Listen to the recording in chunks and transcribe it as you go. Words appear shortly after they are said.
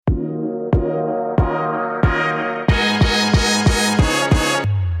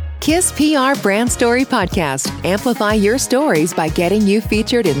KISS PR Brand Story Podcast. Amplify your stories by getting you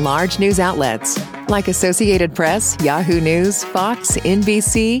featured in large news outlets like Associated Press, Yahoo News, Fox,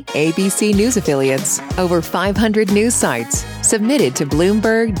 NBC, ABC News affiliates, over 500 news sites, submitted to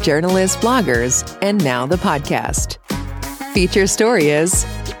Bloomberg, journalists, bloggers, and now the podcast. Feature story is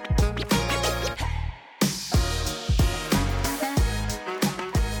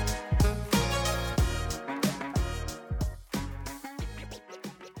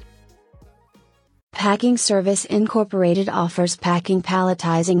Packing Service Incorporated offers packing,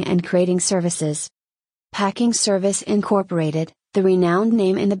 palletizing, and crating services. Packing Service Incorporated, the renowned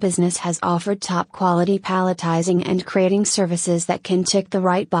name in the business, has offered top-quality palletizing and crating services that can tick the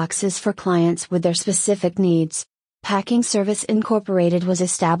right boxes for clients with their specific needs. Packing Service Incorporated was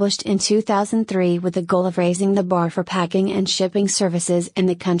established in 2003 with the goal of raising the bar for packing and shipping services in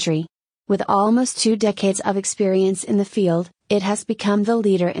the country. With almost 2 decades of experience in the field, it has become the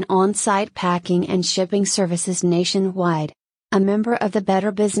leader in on-site packing and shipping services nationwide. A member of the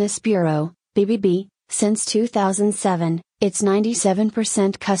Better Business Bureau, BBB, since 2007, its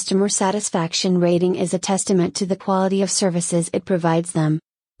 97% customer satisfaction rating is a testament to the quality of services it provides them.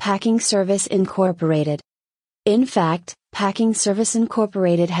 Packing Service Incorporated. In fact, Packing Service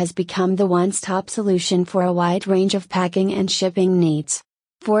Incorporated has become the one-stop solution for a wide range of packing and shipping needs.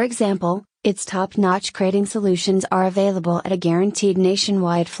 For example, its top-notch crating solutions are available at a guaranteed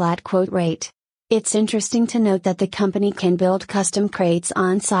nationwide flat quote rate. It's interesting to note that the company can build custom crates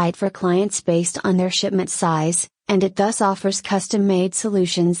on-site for clients based on their shipment size, and it thus offers custom-made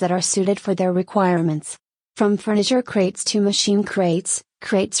solutions that are suited for their requirements. From furniture crates to machine crates,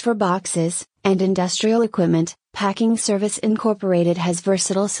 crates for boxes, and industrial equipment, Packing Service Incorporated has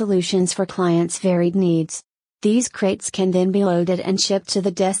versatile solutions for clients' varied needs. These crates can then be loaded and shipped to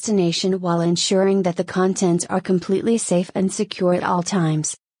the destination while ensuring that the contents are completely safe and secure at all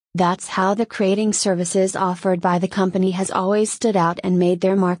times. That's how the crating services offered by the company has always stood out and made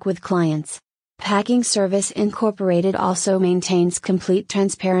their mark with clients. Packing Service Incorporated also maintains complete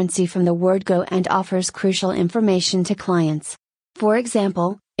transparency from the word go and offers crucial information to clients. For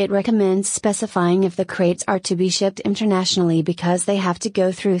example, it recommends specifying if the crates are to be shipped internationally because they have to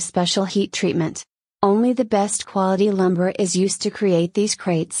go through special heat treatment. Only the best quality lumber is used to create these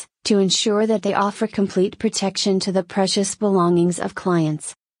crates, to ensure that they offer complete protection to the precious belongings of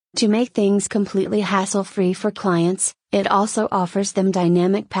clients. To make things completely hassle-free for clients, it also offers them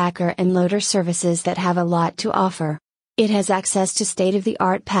dynamic packer and loader services that have a lot to offer. It has access to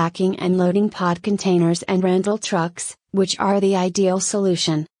state-of-the-art packing and loading pod containers and rental trucks, which are the ideal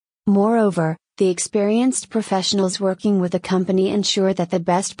solution. Moreover, the experienced professionals working with the company ensure that the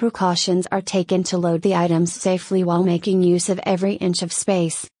best precautions are taken to load the items safely while making use of every inch of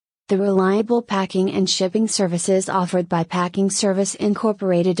space. The reliable packing and shipping services offered by Packing Service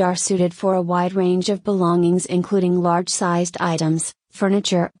Incorporated are suited for a wide range of belongings including large-sized items,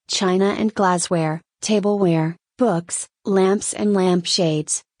 furniture, china and glassware, tableware, books, lamps and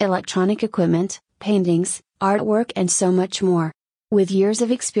lampshades, electronic equipment, paintings, artwork and so much more. With years of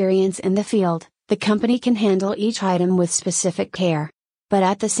experience in the field, the company can handle each item with specific care. But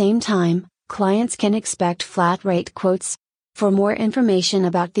at the same time, clients can expect flat rate quotes. For more information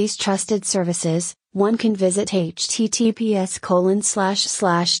about these trusted services, one can visit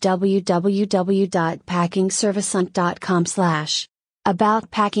https://www.packingserviceinc.com/.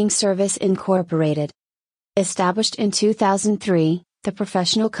 About Packing Service Incorporated. Established in 2003, the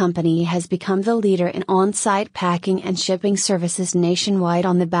professional company has become the leader in on-site packing and shipping services nationwide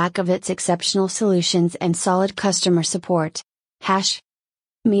on the back of its exceptional solutions and solid customer support.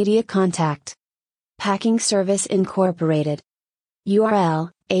 Media contact. Packing Service Incorporated.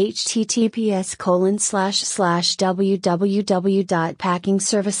 URL,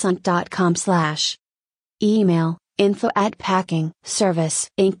 https://www.packingserviceinc.com/. Email,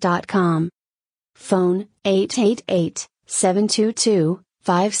 info@packingserviceinc.com. Phone,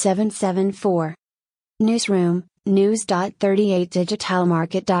 888-722-5774. Newsroom,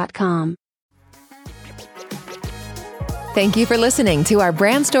 news.38digitalmarket.com. Thank you for listening to our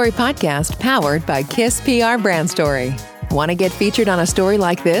Brand Story podcast powered by KISS PR Brand Story. Want to get featured on a story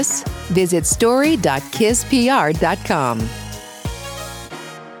like this? Visit story.kisspr.com.